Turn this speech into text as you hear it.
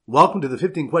Welcome to the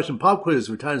 15-question pop quiz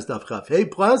for Taanis Daf Chaf Hey,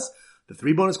 plus the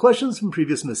 3 bonus questions from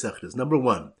previous Masechtas. Number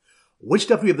 1. Which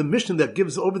daf do we have the Mishnah that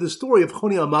gives over the story of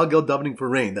Choni Amagel davening for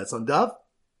rain? That's on daf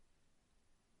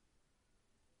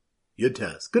Yud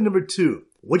Tes. Good. Number 2.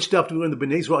 Which daf do we learn the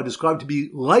Bnei Yisrael are described to be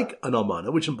like an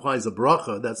almana, which implies a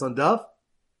bracha? That's on daf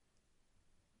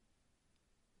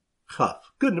Chaf.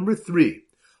 Good. Number 3.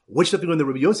 Which daf do we learn that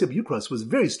Rabbi Yosef Yukras was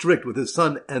very strict with his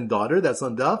son and daughter? That's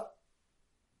on daf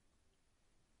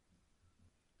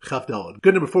Chaf Daled.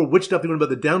 Good. Number 4. Which daf do we learn about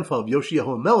the downfall of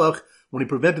Yoshiyahu Melech when he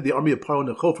prevented the army of Paro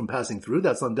Necho from passing through?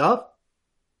 That's on daf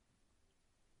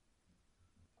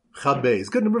Chaf Beis.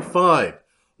 Good. Number 5.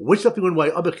 Which daf do we learn why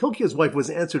Abba Chilkiah's wife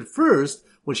was answered first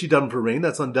when she davened for rain?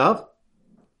 That's on daf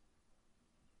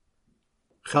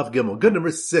Chaf Gimel. Good.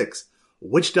 Number 6.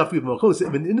 Which daf do we have Malchus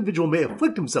if an individual may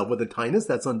afflict himself with a Taanis?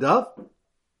 That's on daf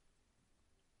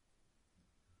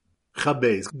Chaf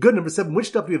Beis. Good. Number 7.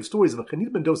 Which daf do we have stories of a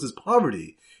Chanit ben Dosa's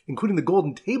poverty, including the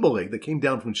golden table leg that came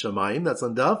down from Shamayim? That's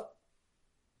on daf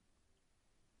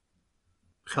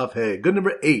Chaf Hey. Good.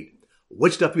 Number 8.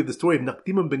 Which daf do we have the story of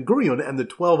Nakdimon ben Gurion and the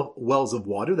 12 wells of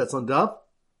water? That's on daf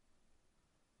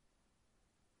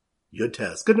Yud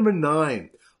Tes. Good. Number 9.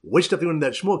 Which daf do we learn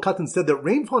that Shmuel Katan said that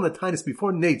rainfall on a Taanis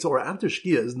before Nates or after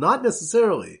Shkia is not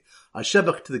necessarily a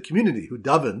shevach to the community who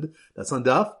davened? That's on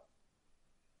daf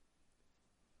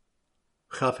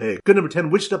Chaf Hey. Good. Number 10.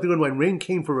 Which daf do we learn when rain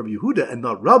came for Rabbi Yehuda and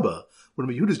not Rabbah, when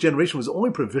Rabbi Yehuda's generation was only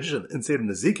provision in Seder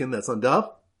Nezikin? That's on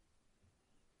daf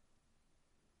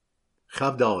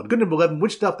Chaf Daled. Good. Number 11.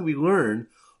 Which daf do we learn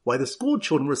why the school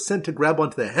children were sent to grab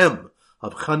onto the hem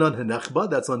of Chanan Hanechba?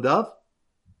 That's on daf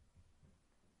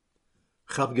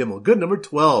Chaf Gimel. Good. Number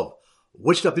 12.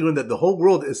 Which daf do we learn that the whole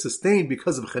world is sustained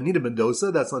because of Chanina ben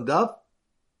Dosa? That's on daf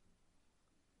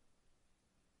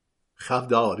Chaf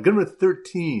Daled. Good. Number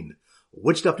 13.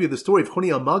 Which daf do we have the story of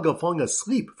Choni Amaga falling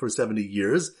asleep for 70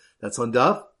 years? That's on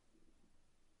daf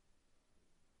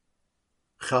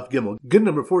Chaf Gimel. Good.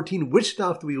 Number 14. Which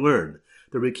daf do we learn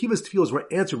that Rabbi Akiva's tefillos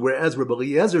were answered, whereas Rabbi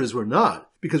Eliezer's were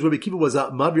not, because Rabbi Akiva was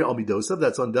Mavir al Midosav?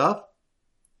 That's on daf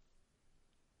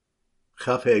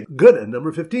Chaf Hey. Good. And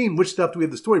number 15. Which daf do we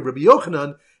have the story of Rabbi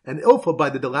Yochanan and Ilfa by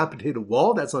the dilapidated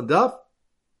wall? That's on daf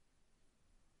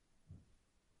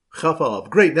Chaf Alav.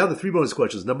 Great. Now the 3 bonus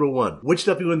questions. Number 1. Which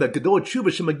daf do we learn that Gadol Tshuva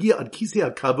Shemagia ad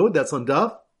Kisei HaKavod? That's on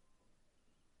daf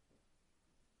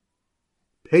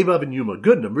Pei Vav and Yuma.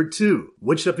 Good. Number 2.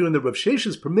 Which daf do we learn that Rav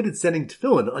Sheshes permitted sending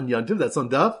tefillin on Yantiv? That's on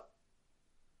daf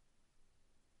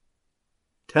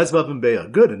Tes Vav and Beah.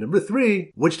 Good. And number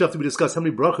 3. Which daf do we discuss how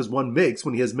many brachas one makes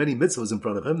when he has many mitzvahs in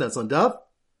front of him? That's on daf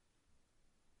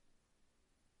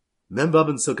Mem Vav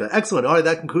and Sukkah. Excellent. All right,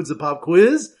 that concludes the pop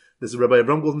quiz. This is Rabbi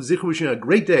Avram Goldman Zichu wishing you a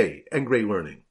great day and great learning.